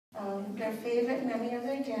their favorite memory of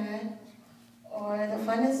their dad, or the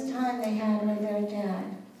funnest time they had with their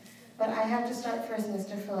dad. But I have to start first,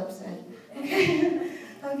 Mr. Phillips said. Okay.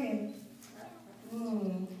 Okay.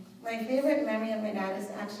 My favorite memory of my dad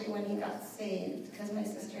is actually when he got saved, because my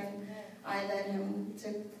sister and I led him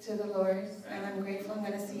to the Lord, and I'm grateful I'm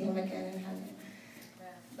going to see him again in heaven.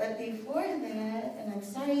 But before that, and I'm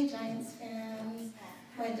sorry, Giants fans,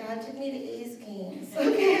 my dad took me to A's games,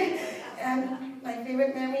 okay? And my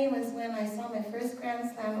favorite memory was when I saw my first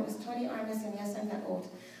Grand Slam. It was Tony Armas, and yes, I'm that old.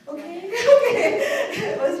 Okay? Okay.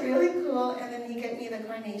 It was really cool, and then he got me the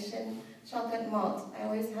Carnation chocolate malt. I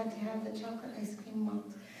always had to have the chocolate ice cream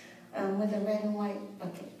malt with a red and white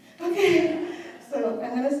bucket. Okay? So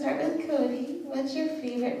I'm going to start with Cody. What's your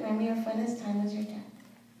favorite memory or funnest time with your dad?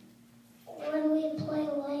 When we play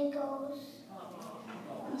Legos.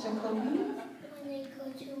 Jacoby? When they go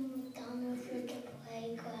to McDonald's with the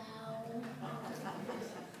playground.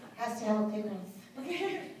 Has to have a playground.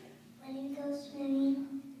 Okay. When you go swimming,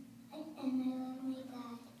 and I love my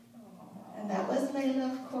dad. And that was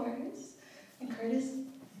Layla, of course. And Curtis?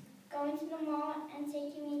 Going to the mall and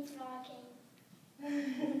taking me jogging.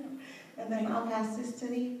 And then I'll pass this to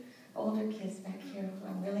the older kids back here, who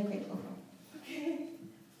I'm really grateful for. Okay.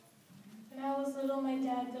 When I was little, my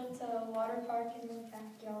dad built a water park in the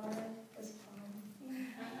backyard. It was fun.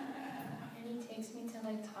 And he takes me to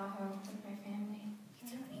Lake Tahoe with my family.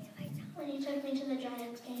 When he took me to the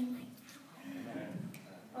Giants game.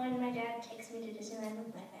 When my dad takes me to Disneyland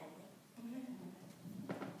with my family.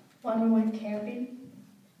 When we went camping.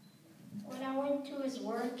 When I went to his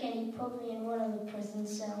work and he put me in one of the prison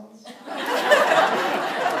cells. That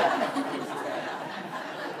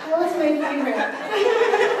was my favorite.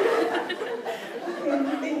 Okay,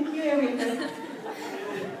 thank you, everybody.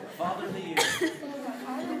 Father of the Year.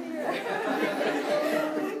 Father of the Year.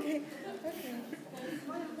 Okay.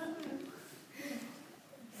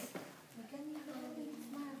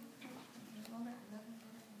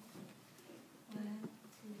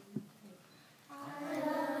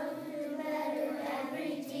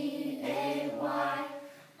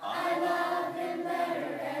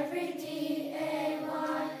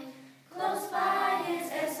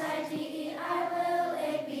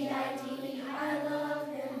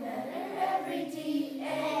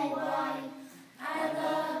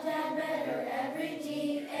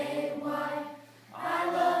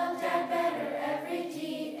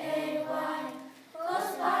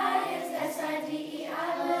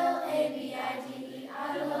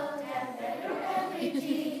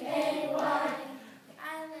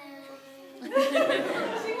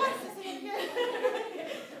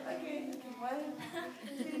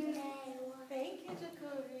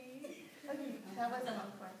 That was an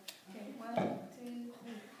encore. Okay, 1, 2,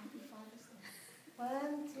 3. Happy Father's Day. 1,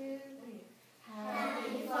 2, 3.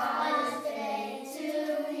 Happy Father's Day.